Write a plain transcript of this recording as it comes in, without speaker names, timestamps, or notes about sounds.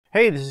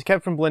Hey, this is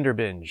Kev from Blender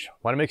Binge.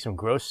 Want to make some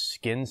gross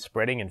skin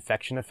spreading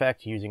infection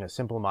effect using a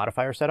simple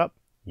modifier setup?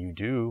 You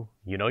do.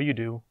 You know you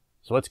do.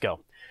 So let's go.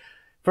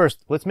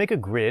 First, let's make a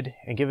grid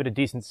and give it a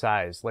decent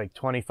size, like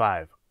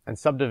 25, and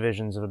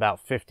subdivisions of about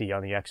 50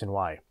 on the X and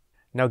Y.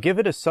 Now give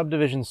it a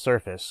subdivision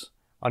surface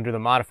under the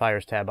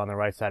modifiers tab on the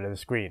right side of the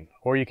screen,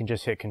 or you can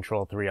just hit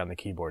Ctrl-3 on the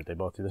keyboard. They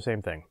both do the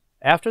same thing.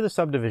 After the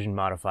subdivision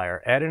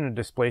modifier, add in a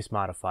displace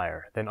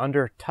modifier. Then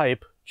under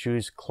type,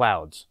 choose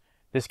clouds.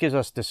 This gives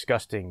us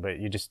disgusting, but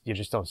you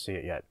just don't see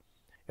it yet.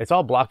 It's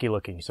all blocky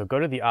looking, so go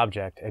to the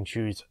object and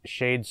choose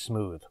shade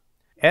smooth.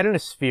 Add in a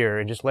sphere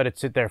and just let it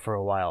sit there for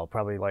a while,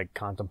 probably like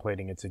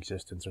contemplating its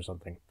existence or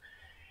something.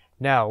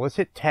 Now let's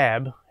hit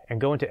tab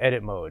and go into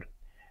edit mode.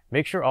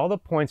 Make sure all the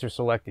points are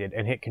selected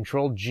and hit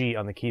Ctrl-G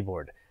on the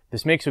keyboard.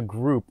 This makes a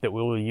group that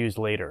we will use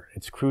later.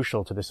 It's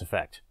crucial to this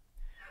effect.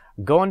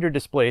 Go under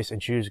displace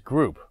and choose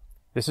group.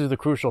 This is the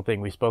crucial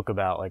thing we spoke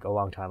about like a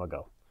long time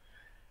ago.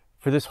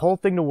 For this whole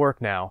thing to work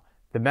now,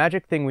 the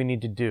magic thing we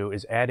need to do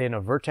is add in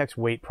a vertex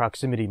weight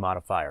proximity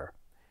modifier.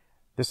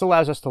 This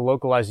allows us to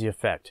localize the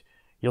effect.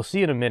 You'll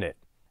see in a minute.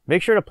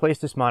 Make sure to place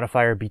this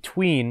modifier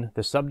between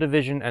the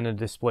subdivision and the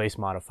displace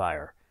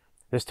modifier.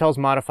 This tells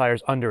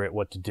modifiers under it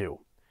what to do.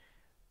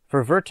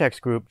 For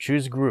vertex group,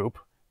 choose group.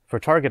 For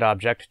target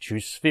object,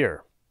 choose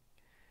sphere.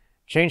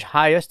 Change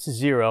highest to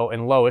 0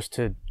 and lowest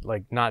to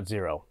not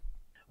 0.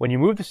 When you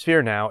move the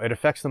sphere now, it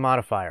affects the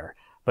modifier,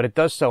 but it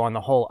does so on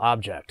the whole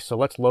object, so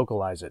let's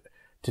localize it.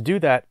 To do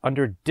that,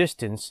 under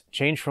distance,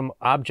 change from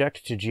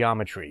object to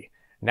geometry.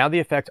 Now the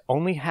effect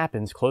only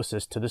happens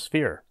closest to the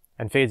sphere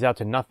and fades out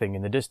to nothing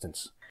in the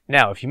distance.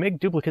 Now, if you make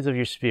duplicates of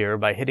your sphere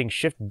by hitting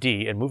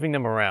Shift-D and moving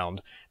them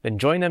around, then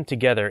join them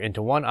together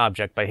into one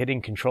object by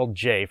hitting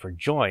Ctrl-J for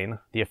join,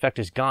 the effect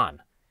is gone.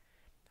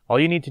 All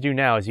you need to do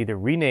now is either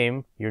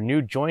rename your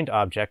new joined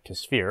object to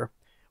sphere,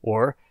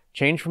 or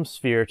change from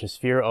sphere to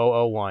sphere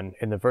 001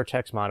 in the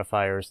vertex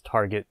modifier's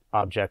target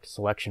object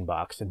selection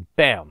box, and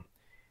bam!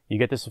 You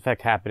get this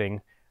effect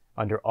happening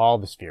under all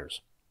the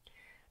spheres.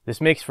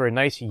 This makes for a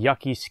nice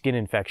yucky skin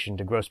infection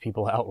to gross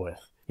people out with.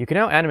 You can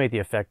now animate the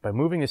effect by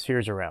moving the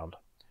spheres around.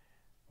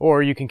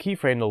 Or you can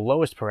keyframe the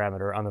lowest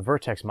parameter on the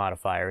vertex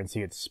modifier and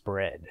see it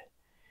spread.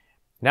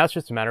 Now it's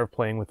just a matter of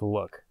playing with the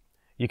look.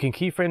 You can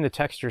keyframe the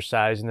texture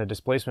size in the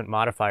displacement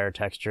modifier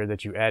texture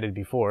that you added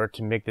before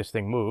to make this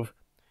thing move.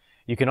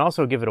 You can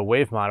also give it a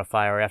wave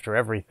modifier after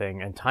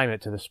everything and time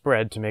it to the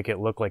spread to make it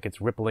look like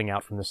it's rippling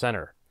out from the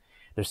center.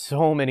 There's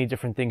so many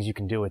different things you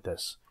can do with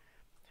this.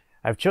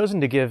 I've chosen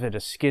to give it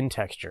a skin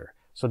texture,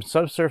 some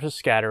subsurface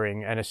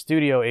scattering, and a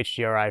studio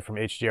HDRI from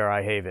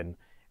HDRI Haven,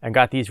 and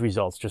got these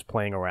results just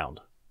playing around.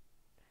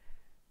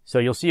 So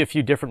you'll see a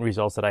few different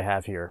results that I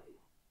have here.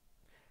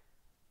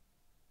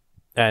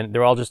 And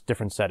they're all just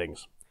different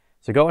settings.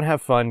 So go and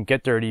have fun,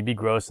 get dirty, be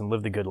gross, and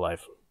live the good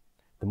life.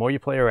 The more you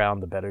play around,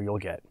 the better you'll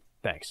get.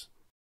 Thanks.